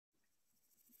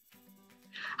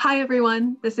Hi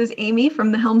everyone, this is Amy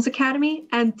from the Helms Academy,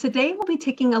 and today we'll be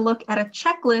taking a look at a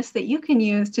checklist that you can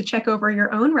use to check over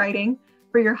your own writing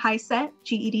for your HiSET,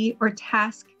 GED, or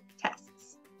TASC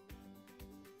tests.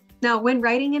 Now, when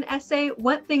writing an essay,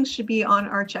 what things should be on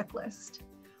our checklist?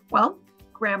 Well,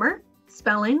 grammar,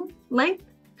 spelling, length,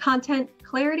 content,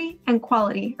 clarity, and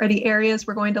quality are the areas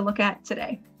we're going to look at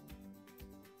today.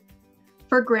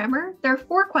 For grammar, there are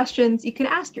 4 questions you can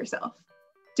ask yourself.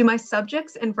 Do my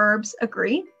subjects and verbs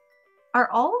agree?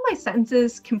 Are all of my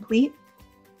sentences complete?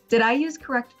 Did I use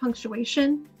correct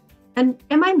punctuation? And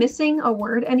am I missing a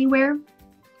word anywhere?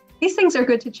 These things are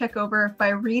good to check over by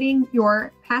reading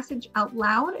your passage out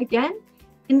loud again,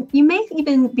 and you may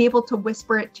even be able to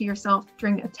whisper it to yourself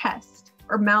during a test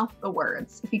or mouth the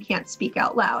words if you can't speak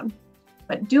out loud.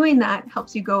 But doing that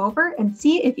helps you go over and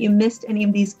see if you missed any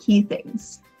of these key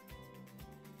things.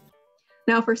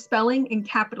 Now for spelling and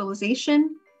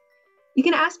capitalization, you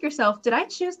can ask yourself, did I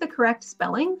choose the correct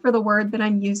spelling for the word that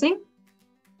I'm using?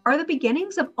 Are the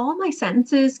beginnings of all my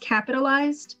sentences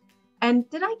capitalized? And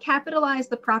did I capitalize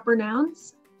the proper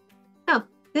nouns? Now,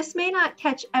 this may not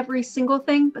catch every single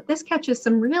thing, but this catches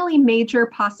some really major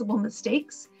possible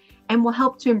mistakes and will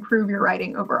help to improve your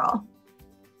writing overall.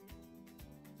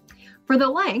 For the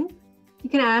length, you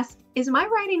can ask, is my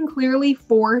writing clearly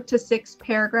 4 to 6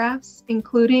 paragraphs,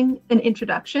 including an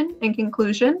introduction and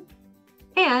conclusion?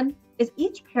 And is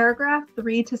each paragraph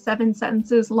 3 to 7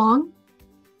 sentences long?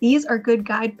 These are good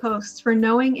guideposts for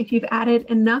knowing if you've added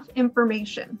enough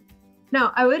information.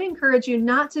 Now, I would encourage you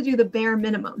not to do the bare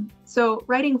minimum. So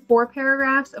writing 4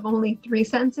 paragraphs of only 3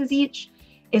 sentences each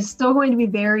is still going to be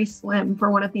very slim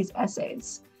for one of these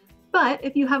essays. But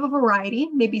if you have a variety,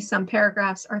 maybe some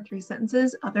paragraphs are 3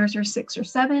 sentences, others are 6 or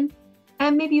 7,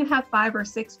 and maybe you have 5 or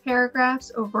 6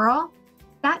 paragraphs overall,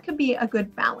 that could be a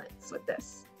good balance with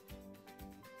this.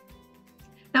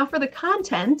 Now for the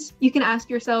content, you can ask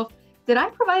yourself, did I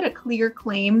provide a clear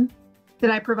claim? Did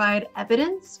I provide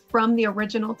evidence from the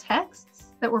original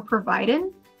texts that were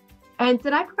provided? And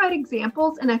did I provide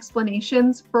examples and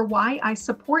explanations for why I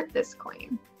support this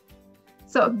claim?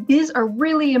 So these are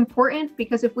really important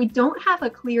because if we don't have a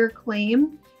clear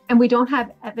claim and we don't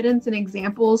have evidence and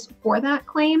examples for that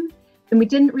claim, then we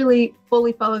didn't really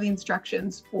fully follow the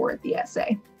instructions for the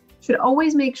essay. You should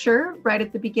always make sure right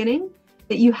at the beginning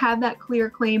that you have that clear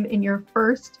claim in your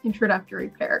first introductory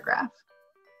paragraph.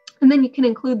 And then you can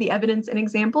include the evidence and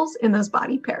examples in those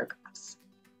body paragraphs.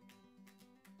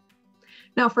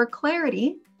 Now for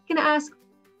clarity, you can ask,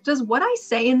 does what I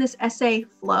say in this essay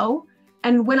flow?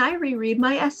 And when I reread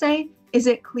my essay, is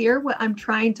it clear what I'm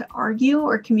trying to argue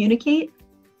or communicate?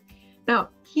 Now,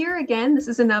 here again, this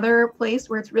is another place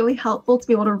where it's really helpful to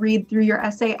be able to read through your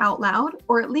essay out loud,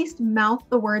 or at least mouth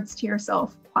the words to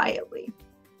yourself quietly.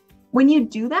 When you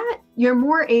do that, you're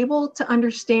more able to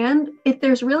understand if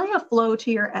there's really a flow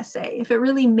to your essay, if it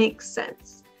really makes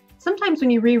sense. Sometimes when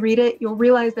you reread it, you'll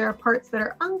realize there are parts that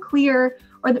are unclear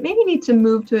or that maybe need to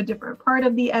move to a different part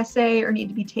of the essay or need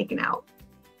to be taken out.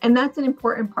 And that's an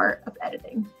important part of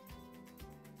editing.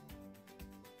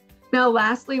 Now,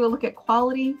 lastly, we'll look at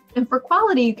quality. And for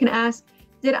quality, you can ask,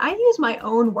 did I use my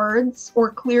own words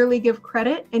or clearly give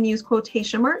credit and use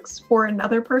quotation marks for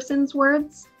another person's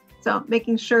words? So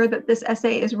making sure that this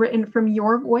essay is written from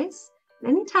your voice.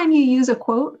 Anytime you use a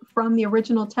quote from the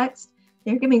original text,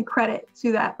 you're giving credit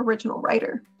to that original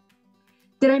writer.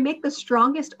 Did I make the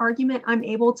strongest argument I'm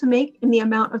able to make in the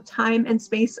amount of time and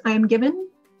space I am given?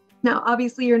 Now,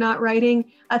 obviously, you're not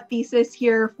writing a thesis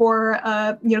here for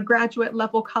a graduate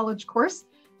level college course.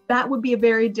 That would be a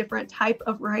very different type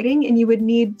of writing, and you would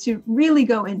need to really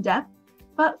go in depth.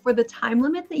 But for the time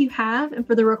limit that you have and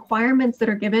for the requirements that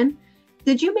are given,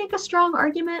 did you make a strong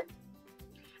argument?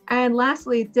 And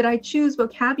lastly, did I choose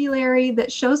vocabulary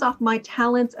that shows off my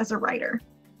talents as a writer?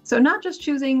 So not just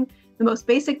choosing the most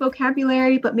basic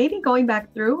vocabulary, but maybe going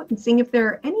back through and seeing if there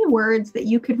are any words that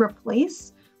you could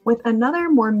replace with another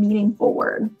more meaningful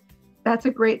word. That's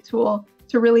a great tool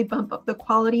to really bump up the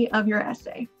quality of your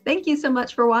essay. Thank you so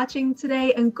much for watching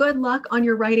today and good luck on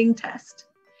your writing test.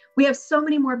 We have so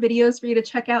many more videos for you to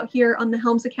check out here on the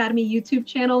Helms Academy YouTube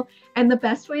channel, and the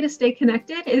best way to stay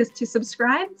connected is to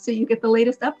subscribe so you get the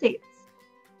latest updates.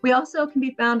 We also can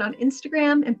be found on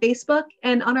Instagram and Facebook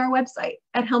and on our website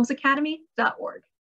at helmsacademy.org.